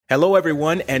Hello,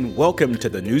 everyone, and welcome to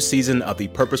the new season of the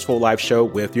Purposeful Life Show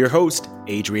with your host,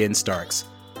 Adrian Starks.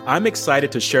 I'm excited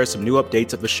to share some new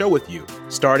updates of the show with you,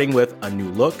 starting with a new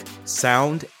look,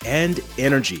 sound, and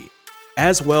energy,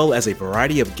 as well as a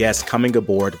variety of guests coming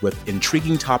aboard with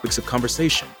intriguing topics of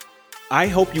conversation. I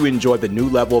hope you enjoy the new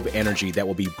level of energy that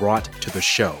will be brought to the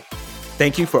show.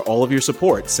 Thank you for all of your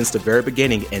support since the very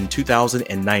beginning in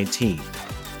 2019.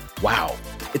 Wow,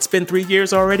 it's been 3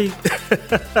 years already?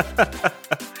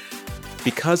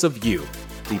 Because of you,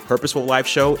 the Purposeful Life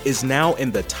Show is now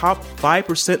in the top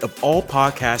 5% of all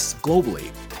podcasts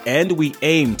globally, and we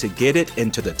aim to get it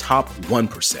into the top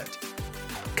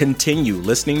 1%. Continue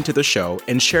listening to the show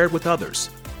and share it with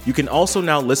others. You can also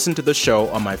now listen to the show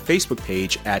on my Facebook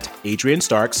page at Adrian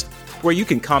Starks, where you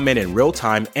can comment in real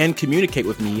time and communicate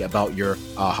with me about your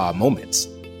aha moments.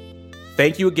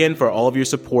 Thank you again for all of your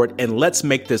support, and let's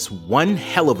make this one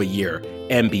hell of a year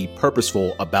and be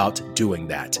purposeful about doing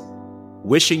that.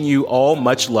 Wishing you all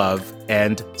much love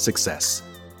and success.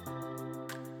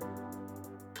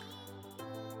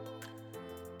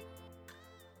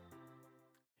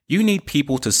 You need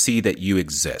people to see that you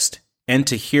exist and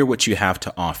to hear what you have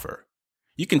to offer.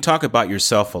 You can talk about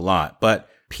yourself a lot, but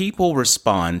people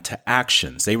respond to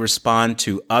actions. They respond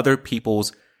to other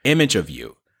people's image of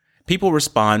you. People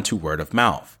respond to word of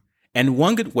mouth. And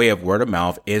one good way of word of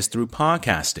mouth is through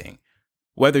podcasting.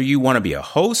 Whether you want to be a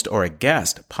host or a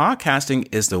guest, podcasting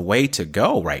is the way to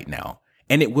go right now,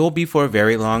 and it will be for a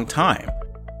very long time.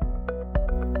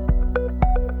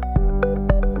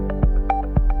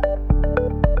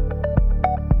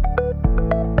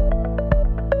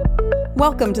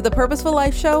 Welcome to the Purposeful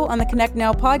Life Show on the Connect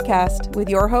Now podcast with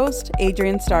your host,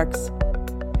 Adrian Starks.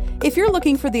 If you're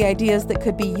looking for the ideas that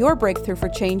could be your breakthrough for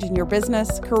change in your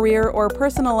business, career, or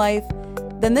personal life,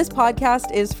 then this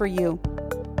podcast is for you.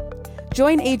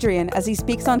 Join Adrian as he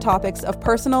speaks on topics of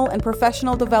personal and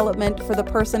professional development for the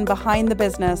person behind the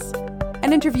business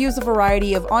and interviews a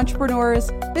variety of entrepreneurs,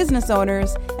 business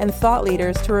owners, and thought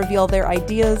leaders to reveal their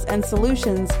ideas and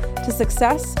solutions to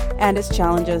success and its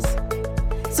challenges.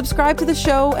 Subscribe to the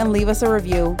show and leave us a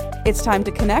review. It's time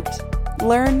to connect,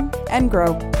 learn, and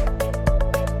grow.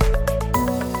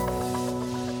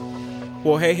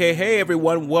 Well, hey,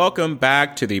 everyone. Welcome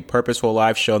back to the Purposeful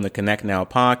Life Show on the Connect Now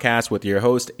podcast with your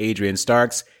host, Adrian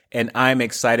Starks. And I'm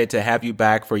excited to have you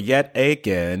back for yet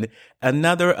again,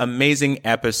 another amazing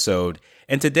episode.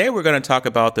 And today we're going to talk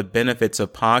about the benefits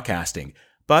of podcasting.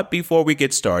 But before we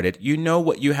get started, you know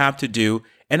what you have to do.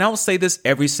 And I'll say this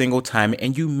every single time,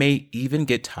 and you may even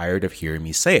get tired of hearing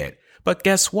me say it. But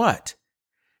guess what?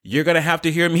 You're going to have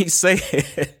to hear me say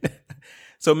it.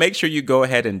 So make sure you go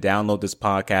ahead and download this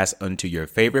podcast onto your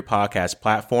favorite podcast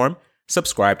platform,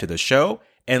 subscribe to the show,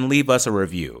 and leave us a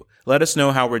review. Let us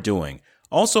know how we're doing.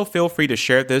 Also, feel free to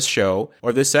share this show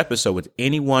or this episode with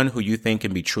anyone who you think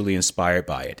can be truly inspired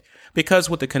by it. Because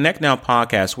with the Connect Now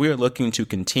podcast, we are looking to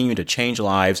continue to change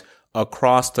lives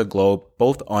across the globe,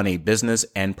 both on a business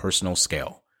and personal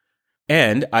scale.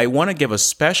 And I want to give a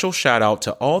special shout out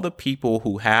to all the people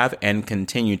who have and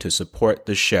continue to support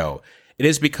the show. It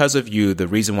is because of you the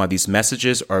reason why these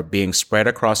messages are being spread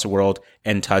across the world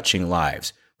and touching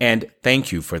lives. And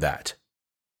thank you for that.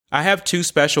 I have two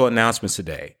special announcements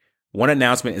today. One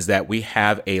announcement is that we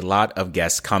have a lot of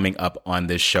guests coming up on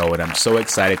this show, and I'm so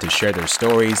excited to share their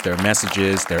stories, their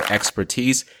messages, their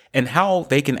expertise, and how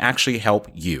they can actually help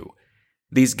you.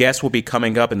 These guests will be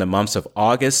coming up in the months of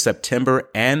August, September,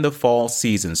 and the fall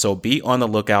season, so be on the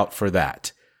lookout for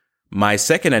that. My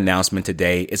second announcement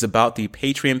today is about the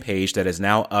Patreon page that is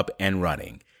now up and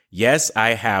running. Yes,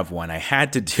 I have one. I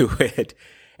had to do it.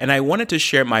 And I wanted to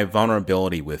share my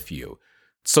vulnerability with you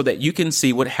so that you can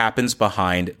see what happens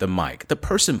behind the mic, the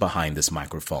person behind this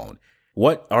microphone.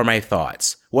 What are my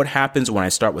thoughts? What happens when I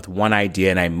start with one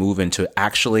idea and I move into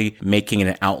actually making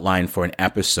an outline for an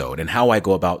episode and how I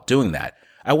go about doing that?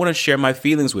 I want to share my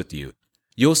feelings with you.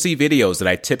 You'll see videos that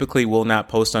I typically will not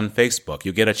post on Facebook.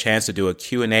 You'll get a chance to do a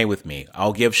Q&A with me.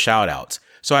 I'll give shout outs.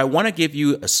 So I want to give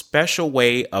you a special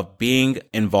way of being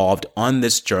involved on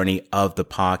this journey of the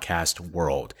podcast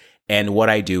world and what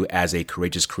I do as a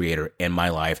courageous creator in my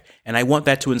life. And I want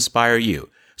that to inspire you.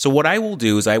 So what I will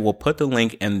do is I will put the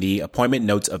link in the appointment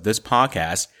notes of this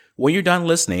podcast. When you're done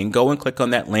listening, go and click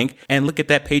on that link and look at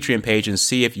that Patreon page and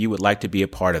see if you would like to be a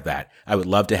part of that. I would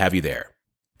love to have you there.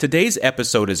 Today's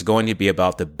episode is going to be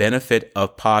about the benefit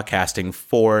of podcasting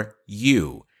for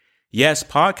you. Yes,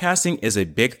 podcasting is a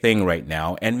big thing right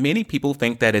now, and many people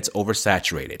think that it's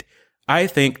oversaturated. I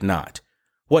think not.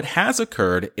 What has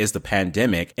occurred is the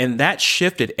pandemic, and that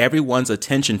shifted everyone's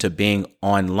attention to being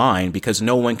online because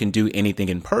no one can do anything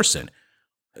in person.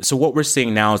 So what we're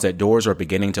seeing now is that doors are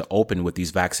beginning to open with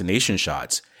these vaccination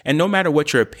shots. And no matter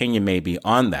what your opinion may be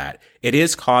on that, it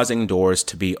is causing doors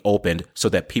to be opened so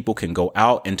that people can go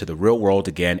out into the real world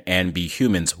again and be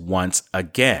humans once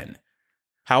again.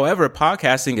 However,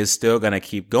 podcasting is still going to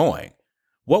keep going.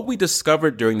 What we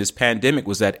discovered during this pandemic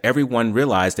was that everyone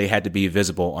realized they had to be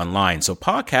visible online. So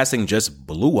podcasting just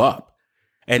blew up.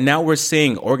 And now we're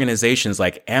seeing organizations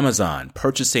like Amazon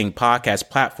purchasing podcast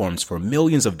platforms for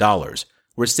millions of dollars.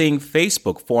 We're seeing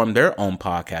Facebook form their own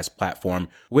podcast platform,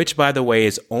 which, by the way,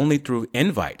 is only through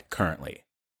Invite currently.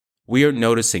 We are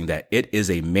noticing that it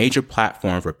is a major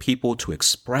platform for people to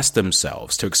express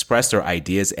themselves, to express their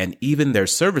ideas, and even their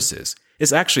services.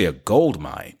 It's actually a gold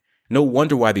mine. No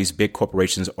wonder why these big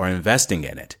corporations are investing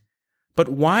in it. But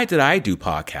why did I do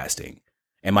podcasting?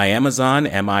 Am I Amazon?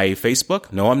 Am I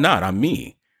Facebook? No, I'm not. I'm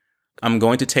me. I'm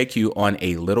going to take you on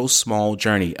a little small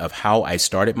journey of how I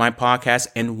started my podcast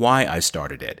and why I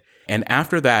started it. And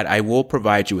after that, I will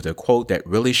provide you with a quote that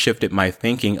really shifted my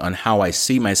thinking on how I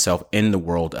see myself in the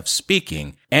world of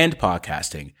speaking and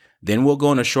podcasting. Then we'll go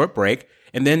on a short break.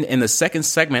 And then in the second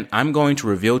segment, I'm going to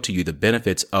reveal to you the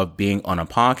benefits of being on a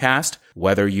podcast,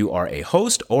 whether you are a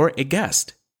host or a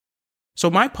guest. So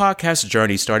my podcast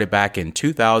journey started back in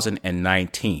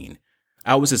 2019.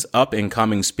 I was this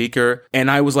up-and-coming speaker, and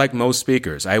I was like most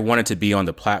speakers. I wanted to be on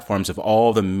the platforms of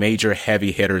all the major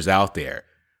heavy hitters out there.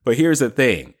 But here's the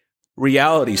thing.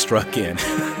 Reality struck in.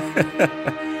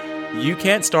 You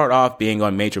can't start off being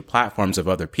on major platforms of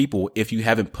other people if you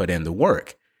haven't put in the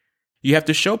work. You have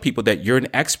to show people that you're an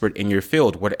expert in your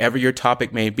field, whatever your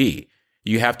topic may be.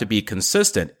 You have to be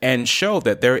consistent and show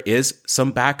that there is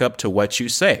some backup to what you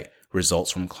say, results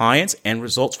from clients and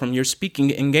results from your speaking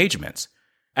engagements.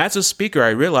 As a speaker, I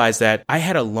realized that I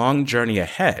had a long journey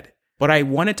ahead, but I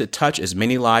wanted to touch as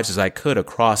many lives as I could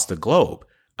across the globe.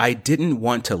 I didn't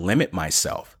want to limit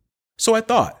myself. So I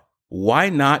thought, why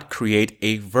not create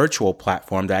a virtual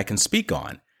platform that I can speak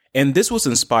on? And this was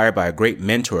inspired by a great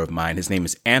mentor of mine. His name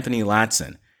is Anthony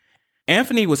Latson.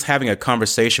 Anthony was having a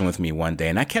conversation with me one day,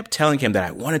 and I kept telling him that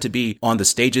I wanted to be on the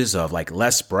stages of like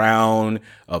Les Brown,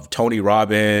 of Tony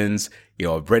Robbins,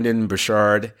 of Brendan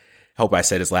Burchard. Hope I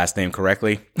said his last name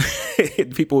correctly.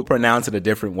 People would pronounce it a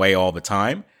different way all the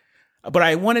time. But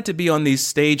I wanted to be on these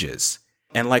stages.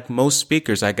 And like most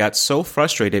speakers, I got so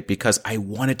frustrated because I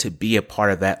wanted to be a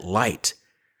part of that light.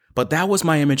 But that was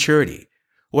my immaturity.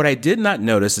 What I did not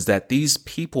notice is that these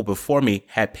people before me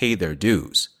had paid their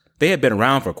dues. They had been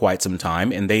around for quite some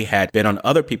time, and they had been on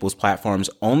other people's platforms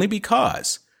only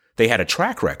because they had a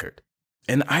track record.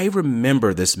 And I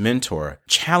remember this mentor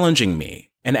challenging me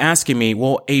and asking me,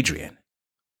 well, Adrian,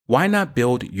 why not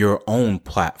build your own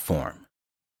platform?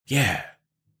 Yeah.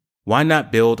 Why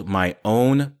not build my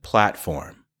own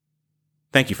platform?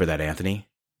 Thank you for that, Anthony.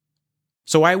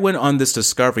 So I went on this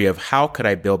discovery of how could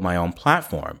I build my own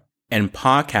platform, and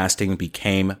podcasting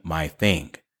became my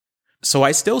thing. So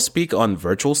I still speak on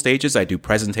virtual stages. I do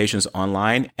presentations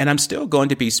online, and I'm still going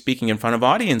to be speaking in front of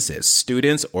audiences,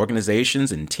 students,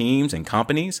 organizations, and teams and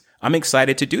companies. I'm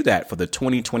excited to do that for the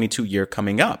 2022 year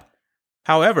coming up.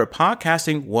 However,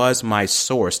 podcasting was my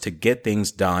source to get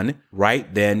things done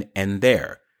right then and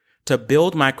there, to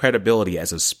build my credibility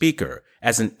as a speaker,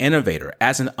 as an innovator,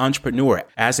 as an entrepreneur,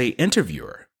 as an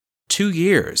interviewer. 2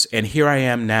 years, and here I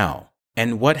am now.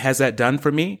 And what has that done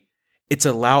for me? It's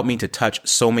allowed me to touch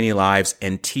so many lives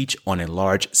and teach on a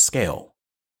large scale.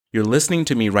 You're listening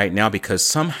to me right now because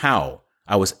somehow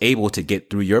I was able to get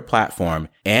through your platform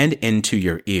and into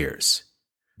your ears.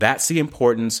 That's the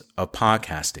importance of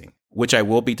podcasting, which I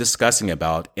will be discussing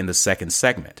about in the second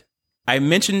segment. I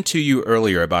mentioned to you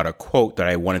earlier about a quote that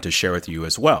I wanted to share with you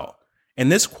as well.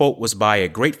 And this quote was by a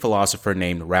great philosopher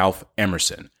named Ralph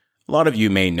Emerson. A lot of you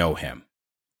may know him.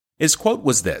 His quote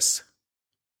was this: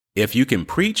 "If you can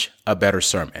preach a better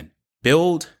sermon,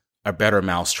 build a better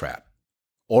mousetrap,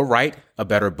 or write a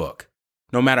better book,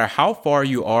 no matter how far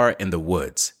you are in the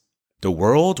woods, the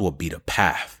world will beat a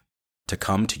path to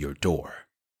come to your door."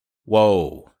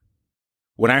 Whoa.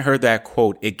 When I heard that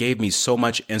quote, it gave me so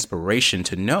much inspiration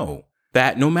to know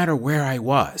that no matter where I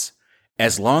was,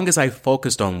 as long as I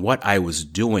focused on what I was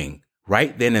doing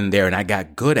right then and there and I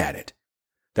got good at it,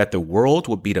 that the world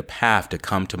would beat a path to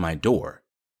come to my door.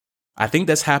 I think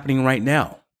that's happening right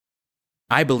now.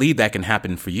 I believe that can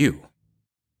happen for you.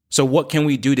 So what can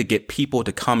we do to get people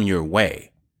to come your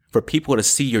way, for people to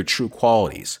see your true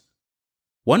qualities?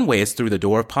 One way is through the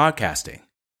door of podcasting.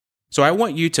 So I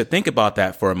want you to think about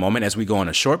that for a moment as we go on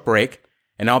a short break,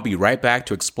 and I'll be right back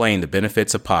to explain the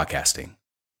benefits of podcasting.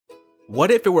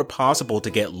 What if it were possible to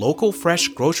get local fresh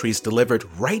groceries delivered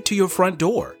right to your front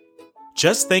door?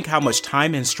 Just think how much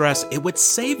time and stress it would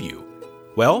save you.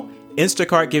 Well,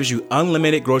 Instacart gives you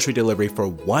unlimited grocery delivery for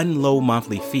one low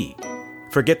monthly fee.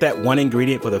 Forget that one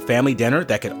ingredient for the family dinner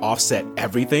that could offset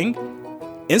everything?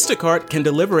 Instacart can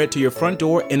deliver it to your front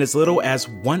door in as little as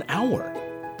 1 hour.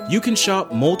 You can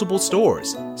shop multiple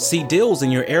stores, see deals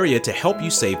in your area to help you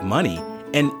save money,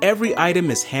 and every item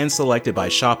is hand-selected by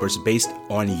shoppers based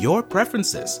on your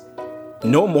preferences.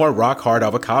 No more rock-hard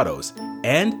avocados,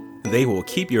 and they will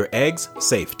keep your eggs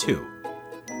safe too.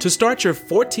 To start your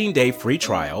 14-day free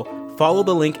trial, follow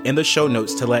the link in the show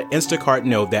notes to let Instacart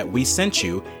know that we sent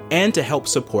you and to help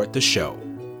support the show.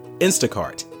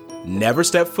 Instacart. Never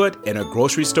step foot in a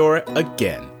grocery store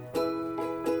again.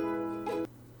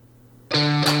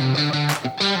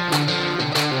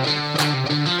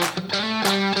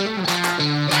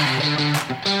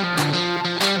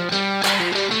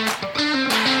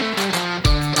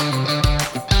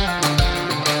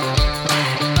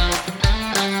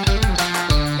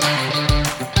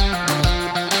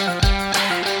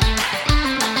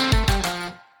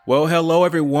 Well, hello,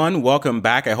 everyone. Welcome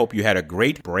back. I hope you had a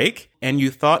great break and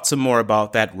you thought some more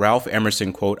about that Ralph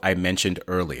Emerson quote I mentioned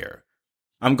earlier.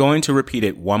 I'm going to repeat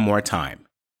it one more time.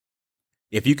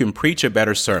 If you can preach a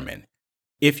better sermon,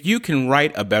 if you can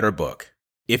write a better book,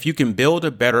 if you can build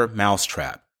a better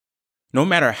mousetrap, no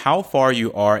matter how far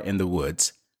you are in the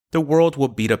woods, the world will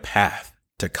beat a path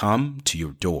to come to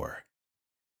your door.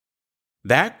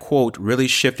 That quote really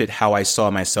shifted how I saw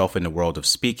myself in the world of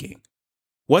speaking.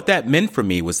 What that meant for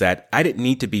me was that I didn't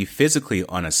need to be physically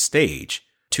on a stage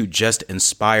to just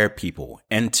inspire people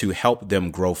and to help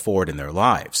them grow forward in their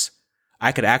lives.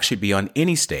 I could actually be on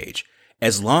any stage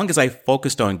as long as I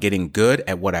focused on getting good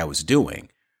at what I was doing,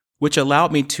 which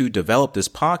allowed me to develop this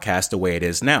podcast the way it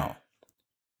is now.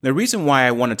 The reason why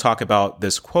I want to talk about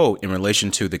this quote in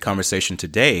relation to the conversation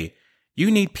today,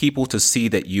 you need people to see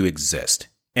that you exist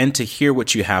and to hear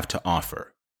what you have to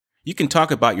offer. You can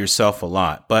talk about yourself a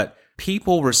lot, but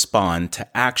people respond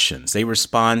to actions. They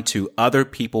respond to other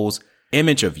people's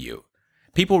image of you.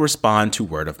 People respond to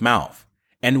word of mouth.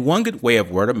 And one good way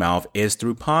of word of mouth is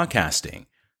through podcasting.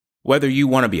 Whether you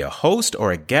want to be a host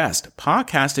or a guest,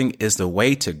 podcasting is the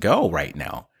way to go right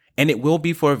now, and it will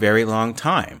be for a very long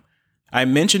time. I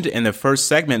mentioned in the first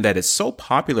segment that it's so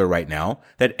popular right now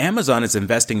that Amazon is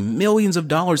investing millions of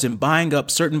dollars in buying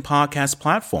up certain podcast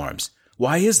platforms.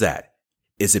 Why is that?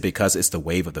 Is it because it's the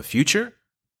wave of the future?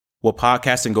 Will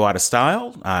podcasting go out of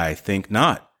style? I think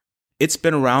not. It's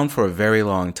been around for a very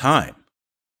long time.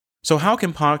 So how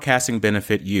can podcasting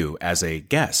benefit you as a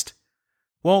guest?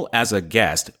 Well, as a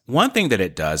guest, one thing that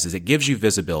it does is it gives you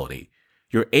visibility.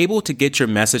 You're able to get your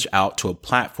message out to a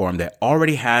platform that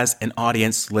already has an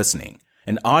audience listening,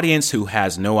 an audience who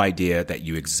has no idea that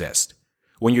you exist.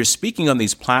 When you're speaking on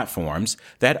these platforms,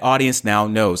 that audience now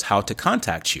knows how to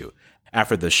contact you.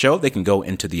 After the show, they can go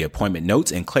into the appointment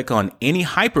notes and click on any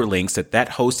hyperlinks that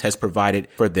host has provided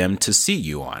for them to see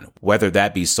you on, whether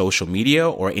that be social media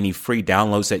or any free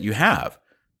downloads that you have.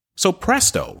 So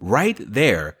presto, right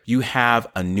there, you have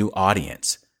a new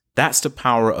audience. That's the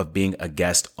power of being a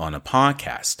guest on a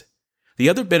podcast. The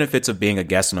other benefits of being a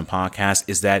guest on a podcast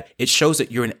is that it shows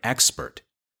that you're an expert.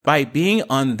 By being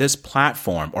on this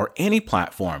platform or any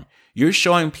platform, you're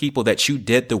showing people that you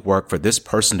did the work for this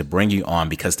person to bring you on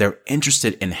because they're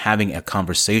interested in having a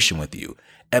conversation with you.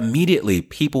 Immediately,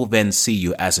 people then see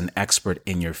you as an expert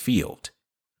in your field.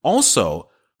 Also,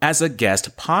 as a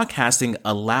guest, podcasting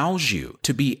allows you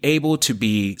to be able to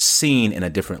be seen in a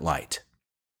different light.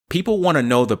 People want to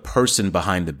know the person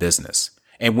behind the business.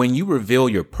 And when you reveal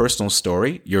your personal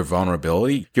story, your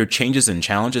vulnerability, your changes and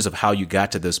challenges of how you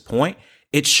got to this point,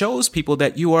 it shows people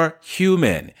that you are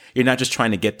human. You're not just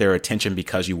trying to get their attention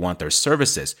because you want their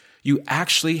services. You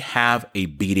actually have a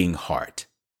beating heart.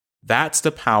 That's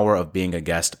the power of being a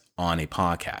guest on a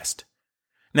podcast.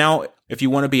 Now, if you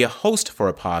want to be a host for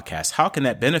a podcast, how can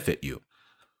that benefit you?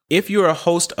 If you're a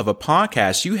host of a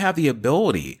podcast, you have the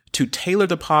ability to tailor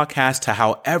the podcast to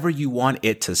however you want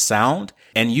it to sound,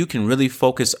 and you can really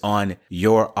focus on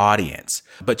your audience.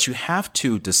 But you have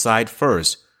to decide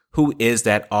first, who is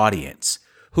that audience?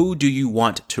 Who do you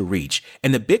want to reach?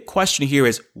 And the big question here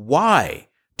is, why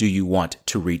do you want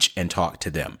to reach and talk to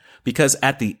them? Because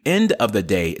at the end of the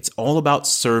day, it's all about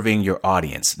serving your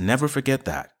audience. Never forget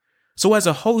that. So as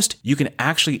a host, you can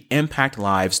actually impact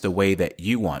lives the way that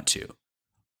you want to.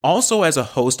 Also, as a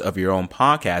host of your own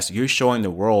podcast, you're showing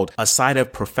the world a side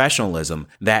of professionalism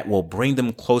that will bring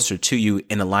them closer to you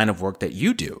in the line of work that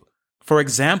you do. For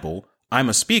example, I'm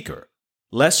a speaker.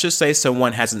 Let's just say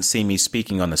someone hasn't seen me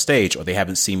speaking on the stage or they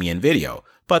haven't seen me in video,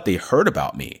 but they heard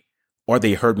about me or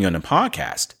they heard me on a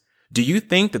podcast. Do you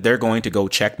think that they're going to go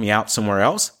check me out somewhere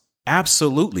else?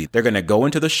 Absolutely. They're going to go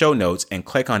into the show notes and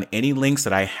click on any links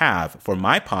that I have for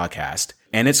my podcast,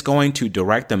 and it's going to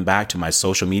direct them back to my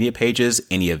social media pages,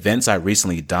 any events I've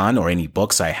recently done, or any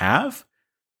books I have.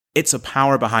 It's a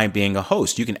power behind being a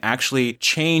host. You can actually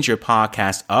change your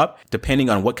podcast up depending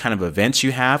on what kind of events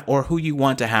you have or who you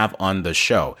want to have on the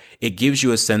show. It gives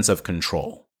you a sense of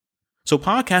control. So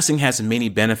podcasting has many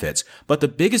benefits, but the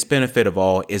biggest benefit of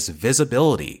all is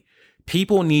visibility.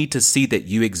 People need to see that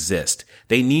you exist.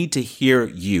 They need to hear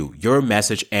you, your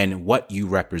message, and what you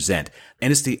represent.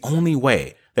 And it's the only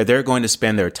way that they're going to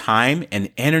spend their time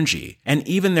and energy and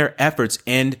even their efforts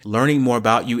in learning more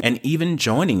about you and even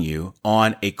joining you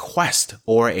on a quest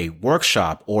or a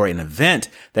workshop or an event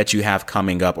that you have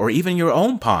coming up or even your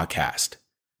own podcast.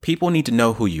 People need to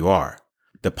know who you are.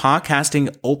 The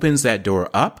podcasting opens that door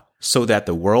up so that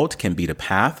the world can be the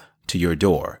path to your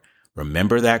door.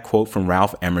 Remember that quote from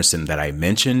Ralph Emerson that I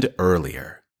mentioned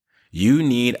earlier. You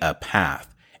need a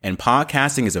path, and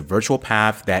podcasting is a virtual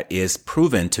path that is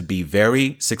proven to be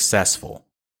very successful.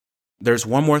 There's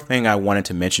one more thing I wanted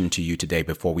to mention to you today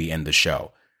before we end the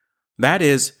show. That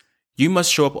is, you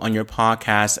must show up on your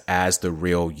podcast as the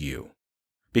real you.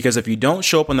 Because if you don't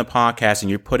show up on the podcast and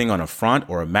you're putting on a front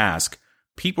or a mask,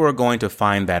 people are going to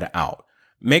find that out.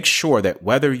 Make sure that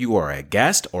whether you are a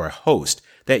guest or a host,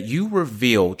 that you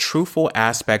reveal truthful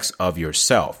aspects of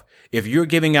yourself. If you're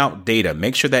giving out data,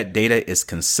 make sure that data is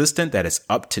consistent, that it's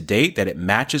up to date, that it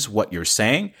matches what you're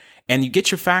saying, and you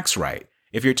get your facts right.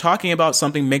 If you're talking about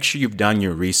something, make sure you've done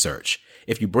your research.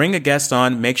 If you bring a guest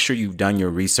on, make sure you've done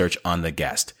your research on the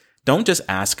guest. Don't just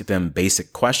ask them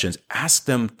basic questions. Ask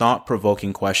them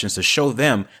thought-provoking questions to show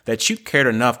them that you cared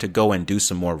enough to go and do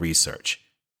some more research.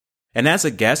 And as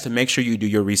a guest, make sure you do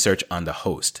your research on the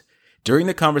host. During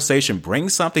the conversation, bring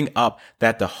something up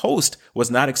that the host was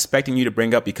not expecting you to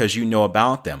bring up because you know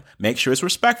about them. Make sure it's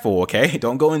respectful, okay?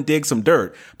 Don't go and dig some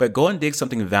dirt, but go and dig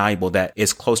something valuable that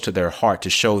is close to their heart to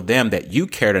show them that you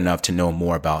cared enough to know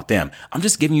more about them. I'm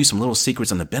just giving you some little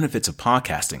secrets on the benefits of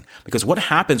podcasting, because what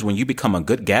happens when you become a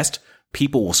good guest?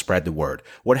 People will spread the word.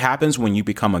 What happens when you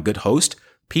become a good host?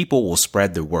 People will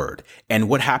spread the word. And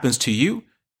what happens to you?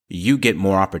 You get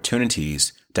more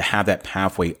opportunities to have that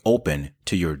pathway open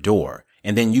to your door.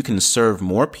 And then you can serve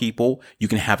more people. You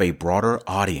can have a broader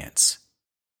audience.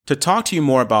 To talk to you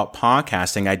more about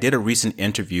podcasting, I did a recent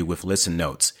interview with Listen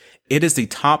Notes. It is the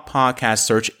top podcast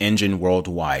search engine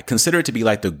worldwide, considered to be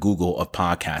like the Google of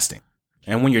podcasting.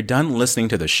 And when you're done listening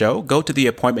to the show, go to the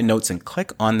appointment notes and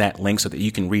click on that link so that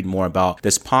you can read more about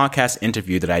this podcast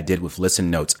interview that I did with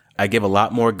Listen Notes. I give a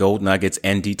lot more gold nuggets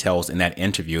and details in that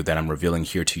interview that I'm revealing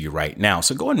here to you right now.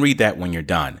 So go and read that when you're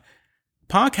done.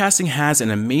 Podcasting has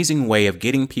an amazing way of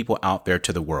getting people out there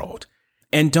to the world.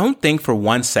 And don't think for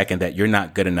 1 second that you're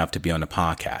not good enough to be on a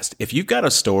podcast. If you've got a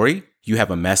story, you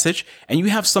have a message, and you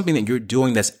have something that you're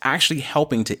doing that's actually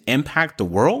helping to impact the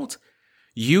world,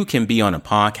 you can be on a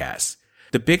podcast.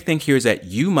 The big thing here is that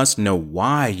you must know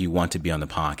why you want to be on the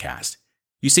podcast.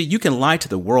 You see, you can lie to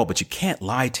the world, but you can't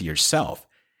lie to yourself.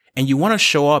 And you want to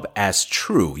show up as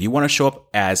true. You want to show up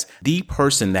as the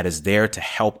person that is there to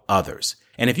help others.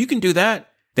 And if you can do that,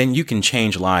 then you can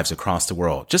change lives across the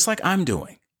world, just like I'm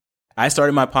doing. I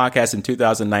started my podcast in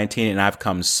 2019, and I've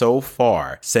come so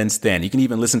far since then. You can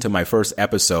even listen to my first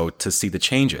episode to see the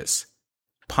changes.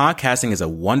 Podcasting is a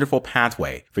wonderful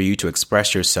pathway for you to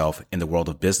express yourself in the world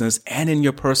of business and in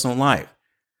your personal life.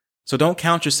 So don't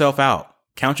count yourself out.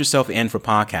 Count yourself in for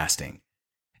podcasting.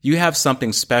 You have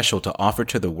something special to offer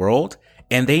to the world,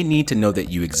 and they need to know that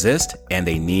you exist, and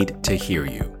they need to hear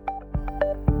you.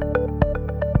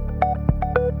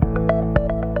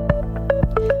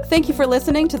 Thank you for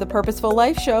listening to the Purposeful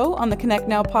Life Show on the Connect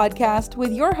Now podcast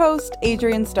with your host,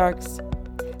 Adrian Starks.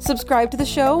 Subscribe to the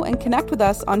show and connect with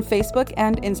us on Facebook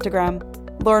and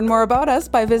Instagram. Learn more about us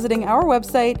by visiting our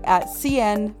website at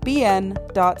cnbn.ca.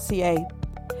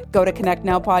 Go to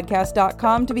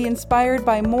connectnowpodcast.com to be inspired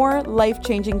by more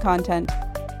life-changing content.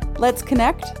 Let's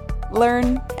connect,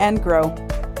 learn, and grow.